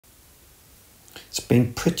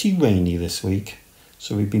been pretty rainy this week,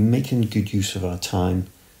 so we've been making good use of our time,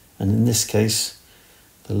 and in this case,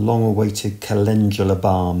 the long-awaited calendula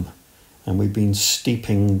balm, and we've been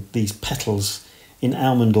steeping these petals in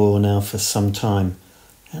almond oil now for some time,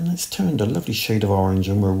 and it's turned a lovely shade of orange,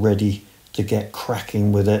 and we're ready to get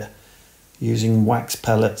cracking with it, using wax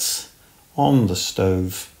pellets on the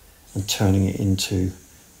stove and turning it into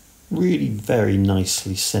really very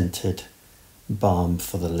nicely scented balm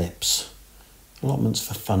for the lips. Allotments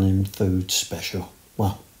for Fun in Food special.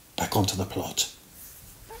 Well, back onto the plot.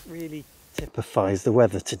 That really typifies the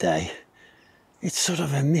weather today. It's sort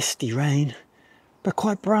of a misty rain, but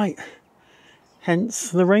quite bright, hence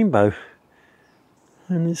the rainbow.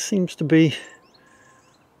 And it seems to be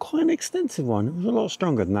quite an extensive one. It was a lot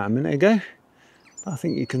stronger than that a minute ago, but I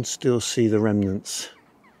think you can still see the remnants.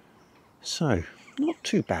 So, not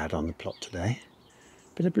too bad on the plot today.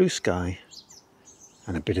 Bit of blue sky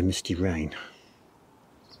and a bit of misty rain.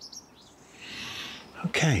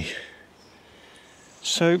 Okay,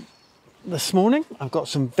 so this morning I've got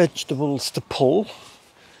some vegetables to pull,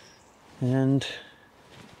 and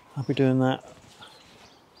I'll be doing that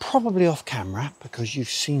probably off camera because you've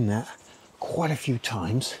seen that quite a few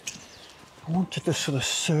times. I wanted to sort of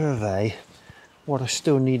survey what I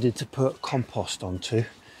still needed to put compost onto,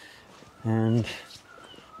 and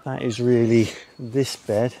that is really this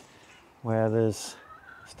bed where there's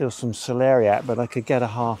still some celeriac, but I could get a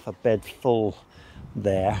half a bed full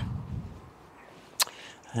there,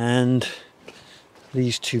 and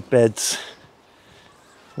these two beds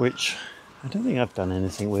which I don't think I've done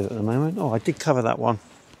anything with at the moment. Oh, I did cover that one.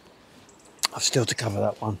 I've still to cover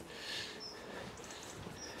that one,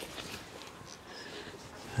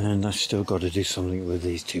 and I've still got to do something with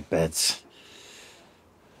these two beds.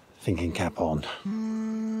 Thinking cap on.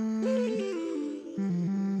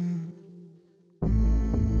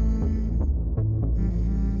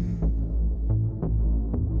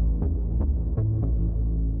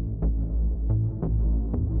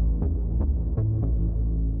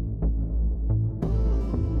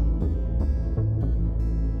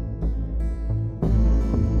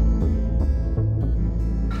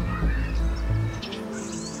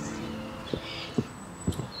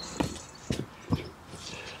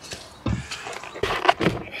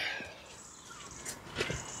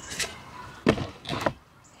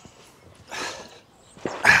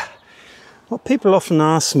 Well, people often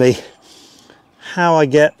ask me how I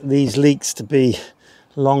get these leeks to be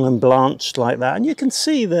long and blanched like that, and you can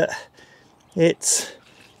see that it's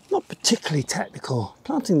not particularly technical.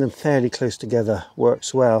 Planting them fairly close together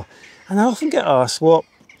works well, and I often get asked what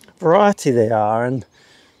variety they are, and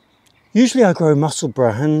usually I grow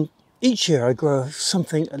Musselburgh, and each year I grow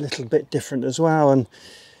something a little bit different as well, and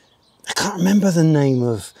I can't remember the name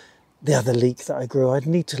of the other leek that I grew. I'd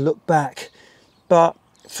need to look back, but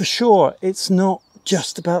for sure, it's not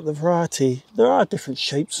just about the variety. There are different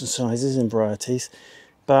shapes and sizes and varieties,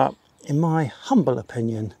 but in my humble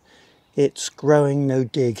opinion, it's growing no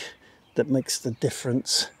dig that makes the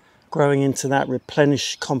difference. Growing into that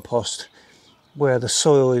replenished compost where the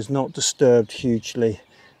soil is not disturbed hugely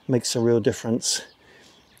makes a real difference.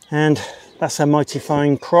 And that's a mighty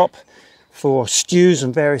fine crop for stews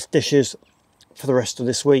and various dishes for the rest of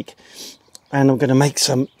this week. And I'm going to make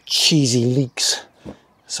some cheesy leeks.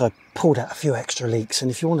 So I pulled out a few extra leeks, and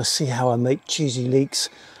if you want to see how I make cheesy leeks,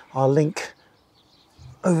 I'll link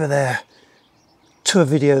over there to a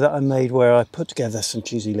video that I made where I put together some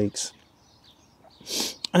cheesy leeks.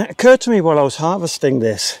 And it occurred to me while I was harvesting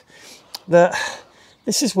this that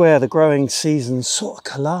this is where the growing season sort of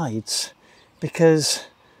collides, because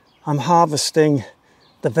I'm harvesting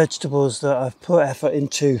the vegetables that I've put effort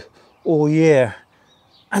into all year,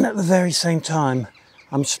 and at the very same time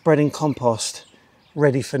I'm spreading compost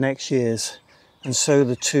ready for next year's, and so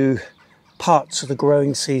the two parts of the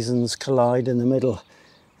growing seasons collide in the middle.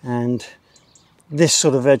 And this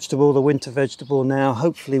sort of vegetable, the winter vegetable now,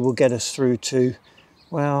 hopefully will get us through to,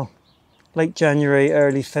 well, late January,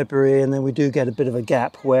 early February, and then we do get a bit of a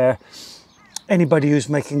gap where anybody who's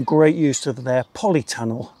making great use of their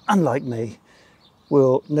polytunnel, unlike me,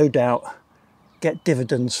 will no doubt get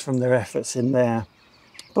dividends from their efforts in there.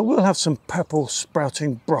 But we'll have some purple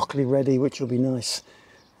sprouting broccoli ready, which will be nice,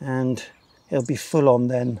 and it'll be full on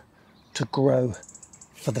then to grow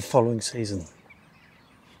for the following season.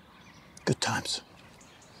 Good times.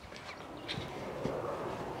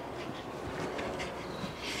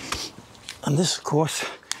 And this, of course,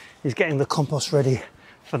 is getting the compost ready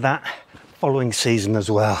for that following season as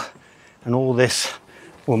well. And all this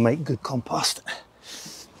will make good compost.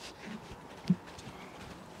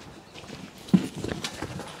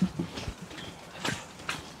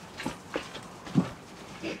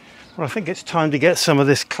 Well, I think it's time to get some of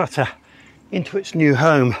this clutter into its new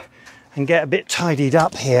home and get a bit tidied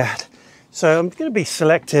up here. So I'm going to be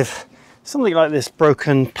selective. Something like this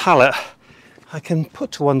broken pallet I can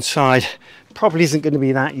put to one side. Probably isn't going to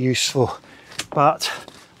be that useful, but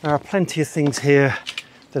there are plenty of things here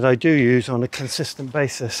that I do use on a consistent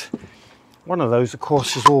basis. One of those, of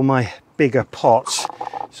course, is all my bigger pots.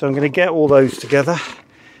 So I'm going to get all those together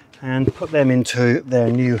and put them into their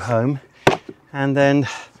new home. And then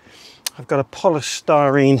I've got a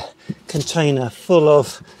polystyrene container full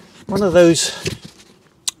of one of those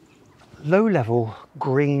low-level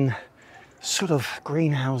green sort of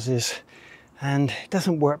greenhouses, and it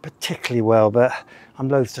doesn't work particularly well, but I'm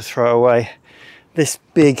loath to throw away. This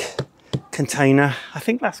big container, I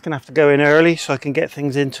think that's going to have to go in early so I can get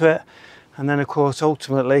things into it. And then, of course,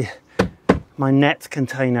 ultimately my net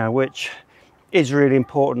container, which is really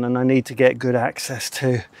important and I need to get good access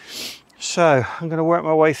to. So I'm going to work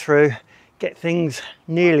my way through, get things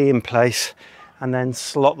nearly in place, and then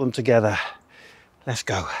slot them together. Let's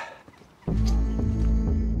go.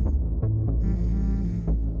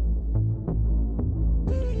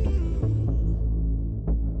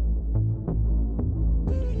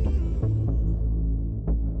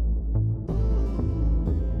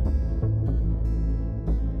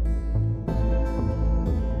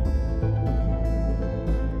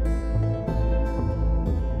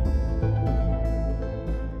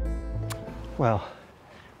 Well,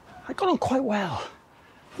 I got on quite well.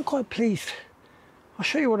 I'm quite pleased. I'll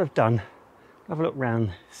show you what I've done. Have a look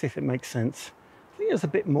round, see if it makes sense. I think there's a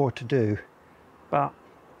bit more to do, but a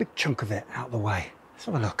big chunk of it out of the way. Let's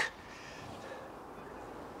have a look.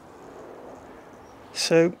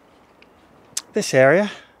 So this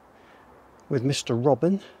area with Mr.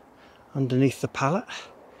 Robin underneath the pallet.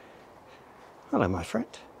 Hello, my friend.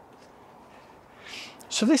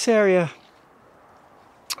 So this area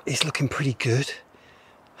is looking pretty good.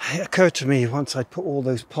 It occurred to me once I'd put all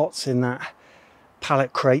those pots in that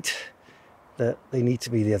pallet crate that they need to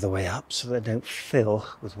be the other way up so they don't fill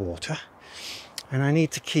with water. And I need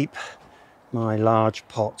to keep my large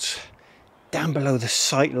pots down below the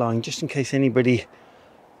sight line just in case anybody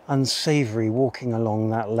unsavoury walking along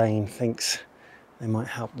that lane thinks they might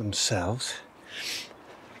help themselves.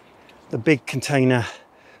 The big container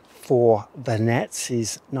for the nets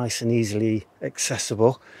is nice and easily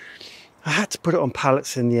accessible. I had to put it on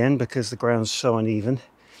pallets in the end because the ground's so uneven,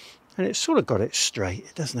 and it's sort of got it straight.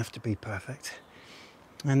 It doesn't have to be perfect.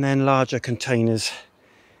 And then larger containers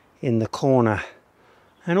in the corner,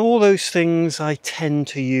 and all those things I tend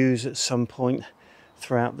to use at some point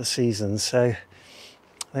throughout the season, so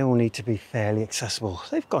they all need to be fairly accessible.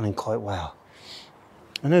 They've gone in quite well.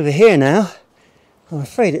 And over here now, I'm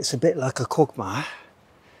afraid it's a bit like a quagmire.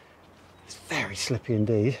 It's very slippy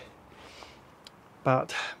indeed,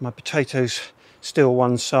 but my potatoes still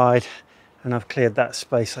one side and I've cleared that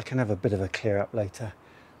space. I can have a bit of a clear up later.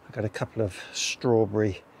 I've got a couple of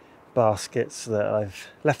strawberry baskets that I've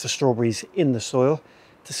left the strawberries in the soil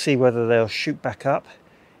to see whether they'll shoot back up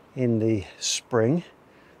in the spring,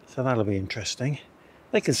 so that'll be interesting.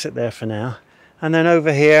 They can sit there for now. And then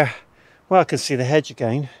over here, well, I can see the hedge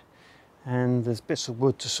again, and there's bits of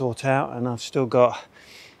wood to sort out, and I've still got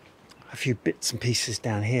a few bits and pieces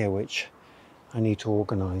down here which I need to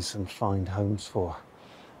organise and find homes for.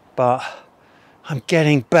 But I'm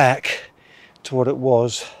getting back to what it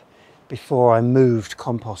was before I moved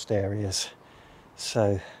compost areas,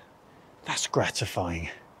 so that's gratifying.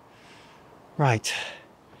 Right,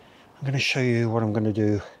 I'm going to show you what I'm going to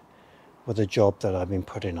do with a job that I've been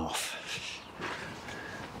putting off.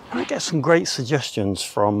 I get some great suggestions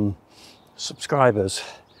from subscribers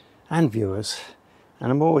and viewers, and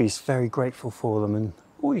I'm always very grateful for them and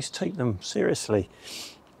always take them seriously.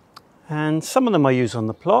 And some of them I use on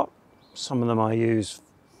the plot, some of them I use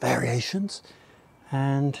variations,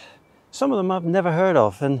 and some of them I've never heard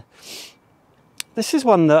of. And this is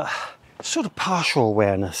one that sort of partial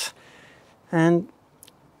awareness. And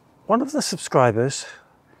one of the subscribers,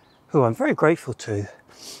 who I'm very grateful to,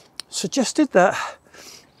 suggested that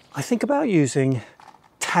I think about using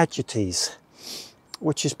tagetes,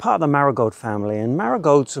 which is part of the marigold family. And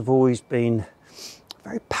marigolds have always been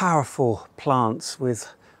very powerful plants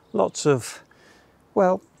with lots of,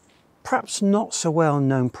 well, perhaps not so well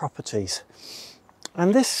known properties.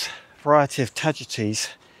 And this variety of tagetes,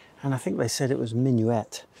 and I think they said it was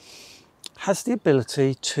minuet, has the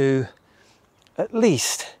ability to at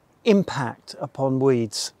least impact upon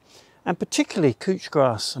weeds, and particularly couch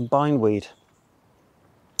grass and bindweed.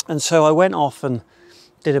 And so I went off and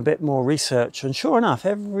did a bit more research, and sure enough,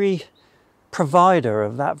 every provider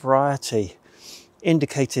of that variety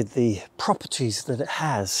indicated the properties that it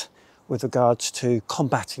has with regards to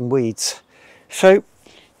combating weeds. So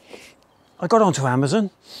I got onto Amazon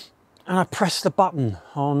and I pressed the button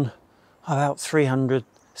on about 300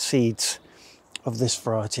 seeds of this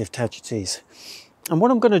variety of tagetes. And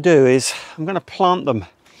what I'm going to do is I'm going to plant them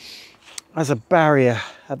as a barrier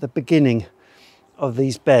at the beginning of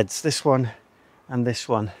these beds, this one and this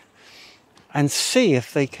one, and see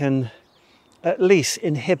if they can at least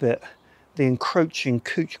inhibit the encroaching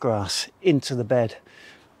couch grass into the bed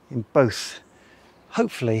in both.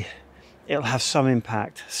 Hopefully it'll have some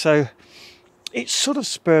impact. So it sort of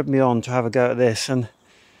spurred me on to have a go at this, and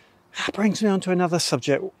that brings me on to another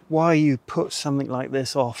subject: why you put something like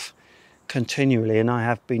this off continually. And I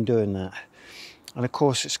have been doing that, and of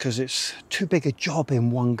course it's because it's too big a job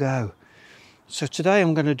in one go. So today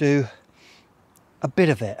I'm going to do a bit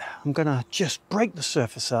of it. I'm going to just break the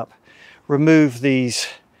surface up, remove these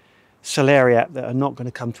celeriac that are not going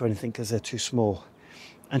to come to anything because they're too small,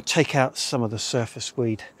 and take out some of the surface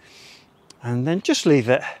weed, and then just leave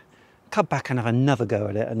it, come back and have another go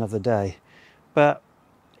at it another day. But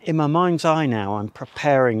in my mind's eye now, I'm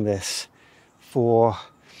preparing this for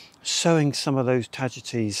sowing some of those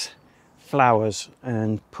tagetes flowers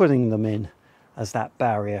and putting them in as that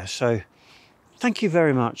barrier. So thank you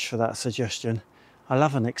very much for that suggestion. I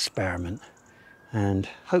love an experiment, and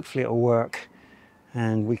hopefully it'll work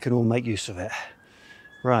and we can all make use of it.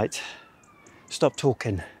 Right, stop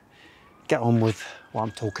talking, get on with what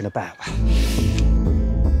I'm talking about.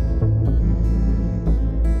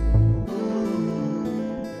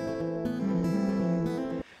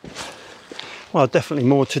 Well, definitely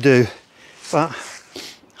more to do, but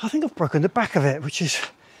I think I've broken the back of it, which is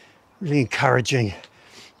really encouraging.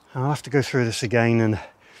 I'll have to go through this again and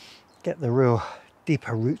get the real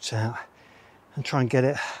deeper roots out and try and get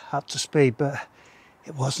it up to speed, but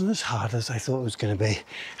it wasn't as hard as I thought it was going to be.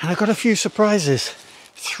 And I got a few surprises.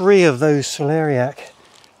 3 of those celeriac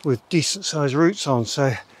with decent sized roots on,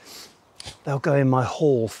 so they'll go in my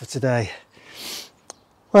haul for today.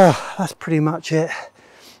 Well, that's pretty much it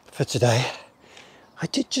for today. I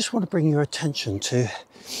did just want to bring your attention to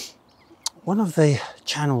one of the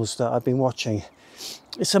channels that I've been watching.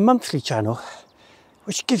 It's a monthly channel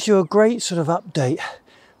which gives you a great sort of update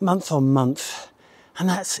month on month, and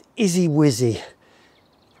that's Izzy Wizzy.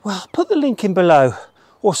 Well, put the link in below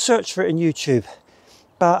or search for it in YouTube,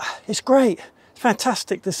 but it's great. It's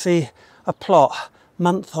fantastic to see a plot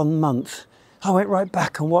month on month. I went right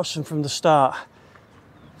back and watched them from the start.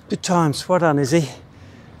 Good times. Well done, Izzy.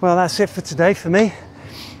 Well, that's it for today for me.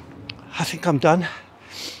 I think I'm done,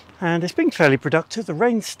 and it's been fairly productive. The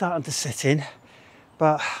rain's starting to set in,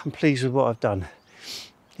 but I'm pleased with what I've done.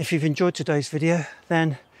 If you've enjoyed today's video,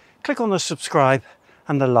 then click on the subscribe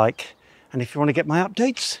and the like. And if you want to get my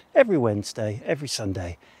updates every Wednesday, every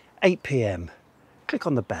Sunday, 8 PM, click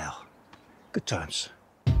on the bell. Good times.